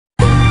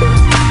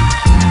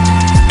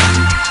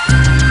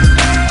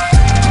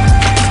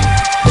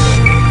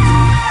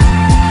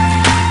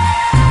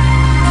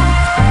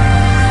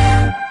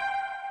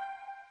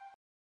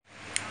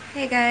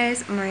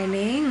guys,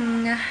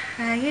 morning.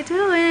 How you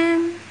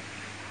doing?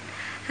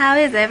 How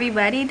is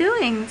everybody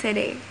doing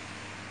today?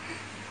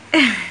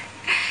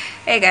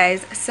 Hey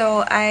guys,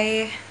 so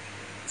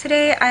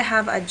today I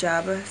have a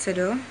job to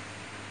do.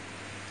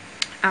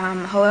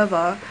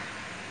 However,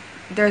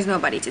 there's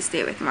nobody to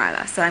stay with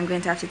Marla, so I'm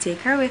going to have to take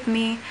her with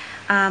me.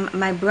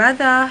 My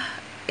brother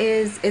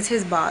it's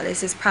his ball,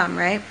 it's his prom,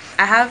 right?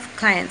 I have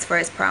clients for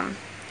his prom,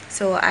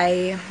 so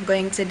I'm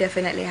going to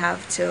definitely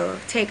have to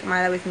take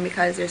Marla with me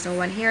because there's no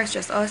one here, it's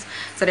just us,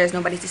 so there's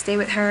nobody to stay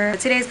with her.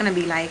 Today is gonna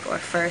be like our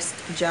first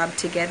job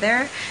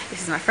together.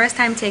 This is my first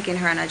time taking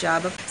her on a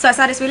job. So I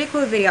saw this really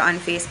cool video on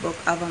Facebook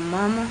of a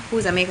mom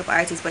who's a makeup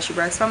artist, but she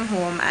works from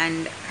home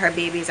and her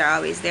babies are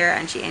always there,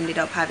 and she ended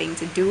up having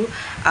to do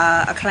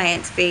a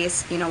client's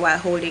face, you know, while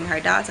holding her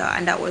daughter,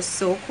 and that was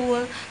so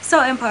cool,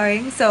 so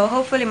empowering. So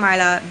hopefully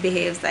Marla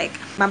behaves like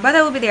my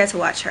brother will be there to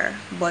watch her,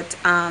 but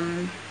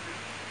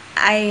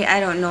I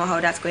don't know how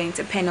that's going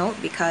to pan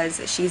out because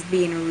she's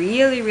being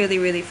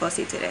really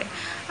fussy today.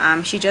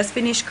 She just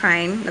finished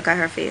crying. Look at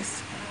her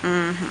face.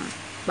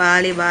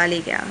 Bali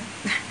girl.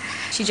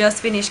 She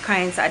just finished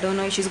crying, so I don't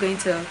know if she's going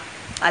to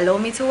allow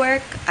me to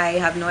work. I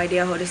have no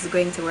idea how this is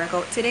going to work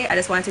out today. I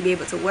just want to be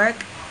able to work,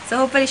 so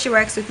hopefully she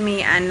works with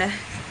me and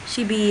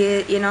she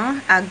be, you know,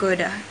 a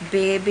good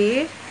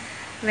baby,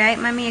 right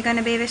mommy? You're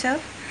gonna baby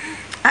yourself?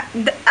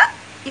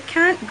 You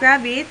can't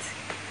grab it.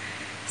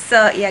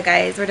 So yeah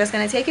guys, we're just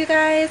gonna take you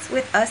guys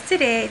with us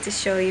today to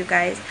show you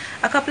guys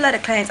a couple of the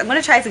clients. I'm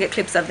gonna try to get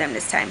clips of them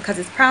this time because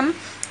it's prom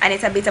and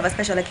it's a bit of a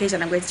special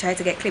occasion. I'm going to try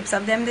to get clips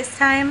of them this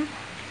time,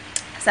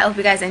 so I hope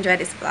you guys enjoy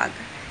this vlog,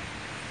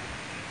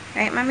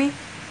 right mommy?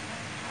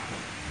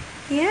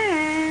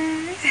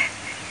 Yeah.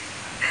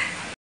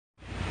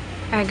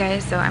 Alright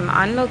guys, so I'm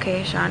on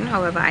location.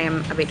 However, I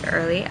am a bit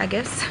early, I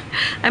guess.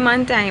 I'm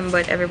on time,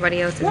 but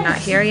everybody else is not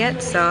here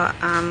yet, so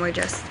we're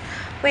just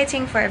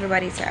waiting for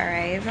everybody to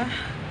arrive.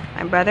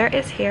 My brother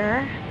is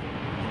here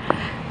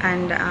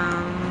and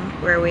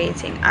we're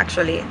waiting.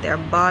 Actually, their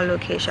ball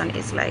location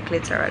is like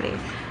literally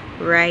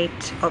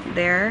right up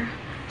there,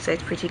 so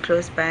it's pretty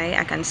close by.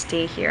 I can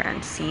stay here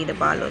and see the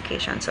ball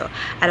location. So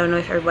I don't know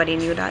if everybody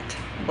knew that,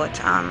 but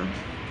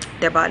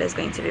their ball is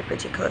going to be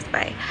pretty close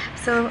by.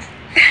 So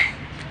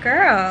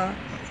girl,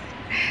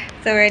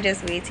 so we're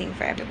just waiting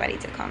for everybody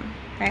to come,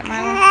 right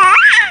Marla?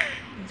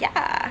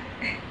 Yeah.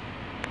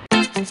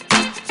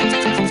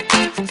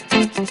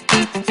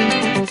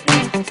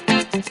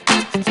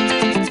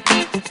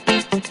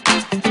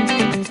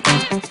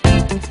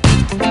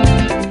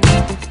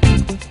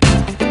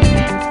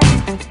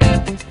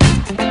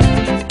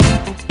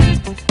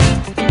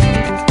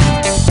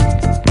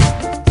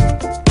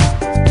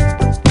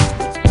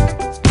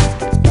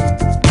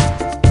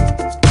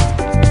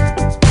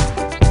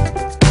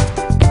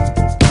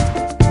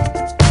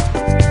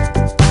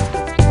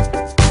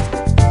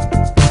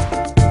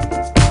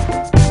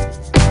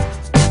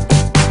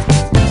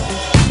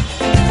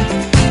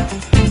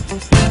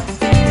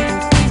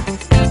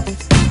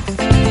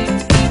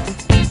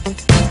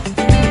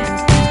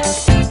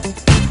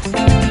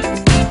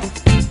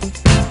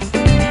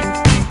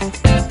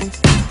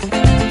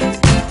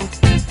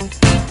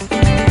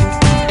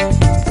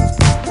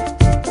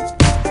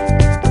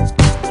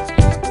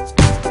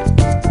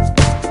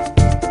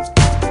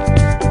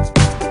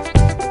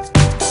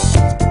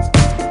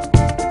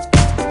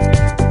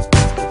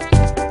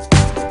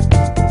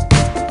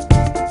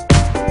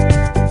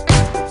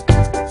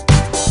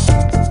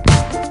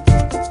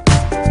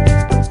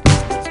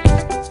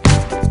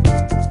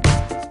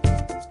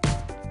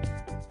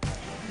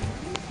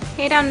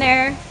 Hey down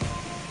there.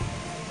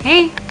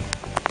 Hey.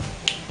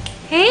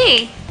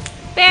 Hey.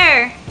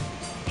 Bear.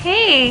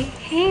 Hey.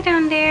 Hey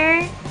down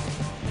there.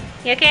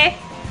 You okay?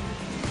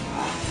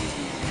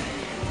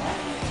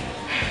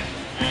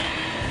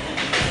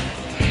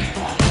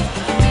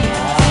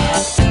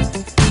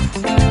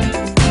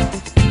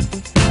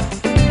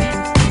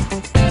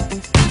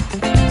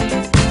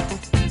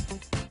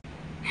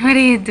 What are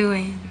you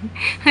doing?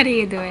 What are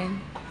you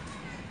doing?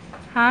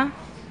 Huh?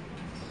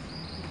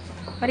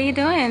 What are you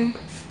doing?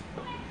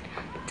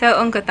 Tell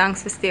Uncle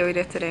thanks for staying with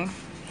you today.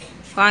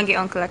 Go and get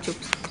Uncle a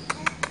chips.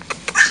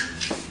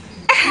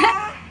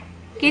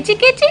 Kitty.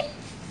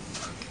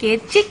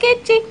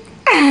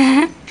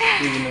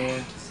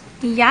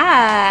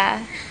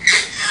 Yeah.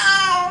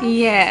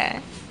 Yeah.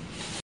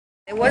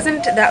 It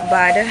wasn't that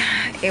bad.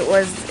 It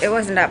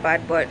wasn't that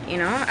bad, but you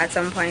know, at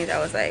some point I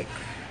was like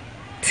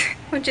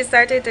when she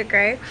started to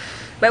cry.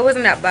 But it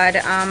wasn't that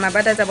bad. My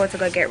brother's about to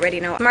go get ready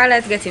now. Marla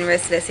is getting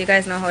restless. You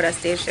guys know how that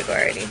stage to go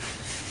already.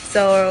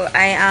 So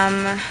I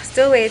am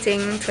still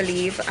waiting to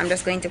leave. I'm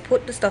just going to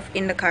put the stuff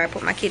in the car,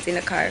 put my kids in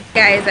the car.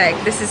 Guys,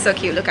 like, this is so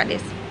cute. Look at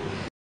this.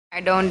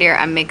 Down there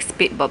and make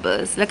spit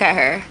bubbles. Look at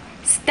her.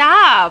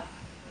 Stop!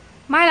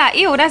 Marla,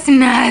 ew, that's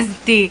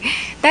nasty.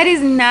 That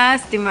is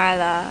nasty,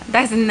 Marla.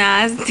 That's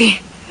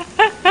nasty.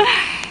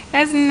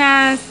 That's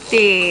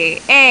nasty.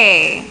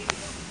 Hey.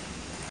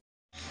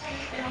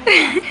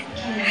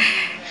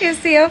 You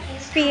see your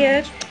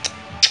face?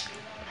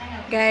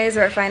 Guys,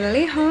 we're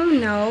finally home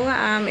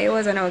now. It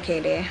was an okay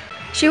day.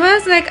 She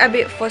was like a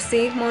bit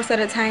fussy most of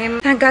the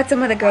time. Thank God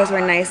some of the girls were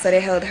nice, so they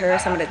held her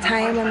some of the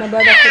time when my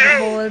brother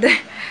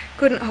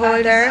couldn't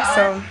hold her.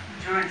 So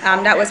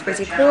that was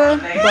pretty cool.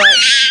 But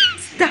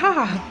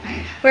stop.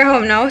 We're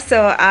home now.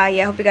 So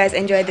yeah, hope you guys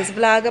enjoyed this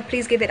vlog.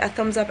 Please give it a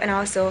thumbs up and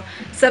also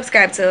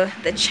subscribe to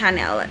the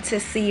channel to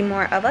see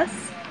more of us.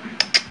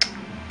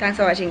 Thanks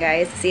for watching,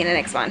 guys. See you in the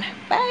next one.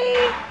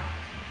 Bye.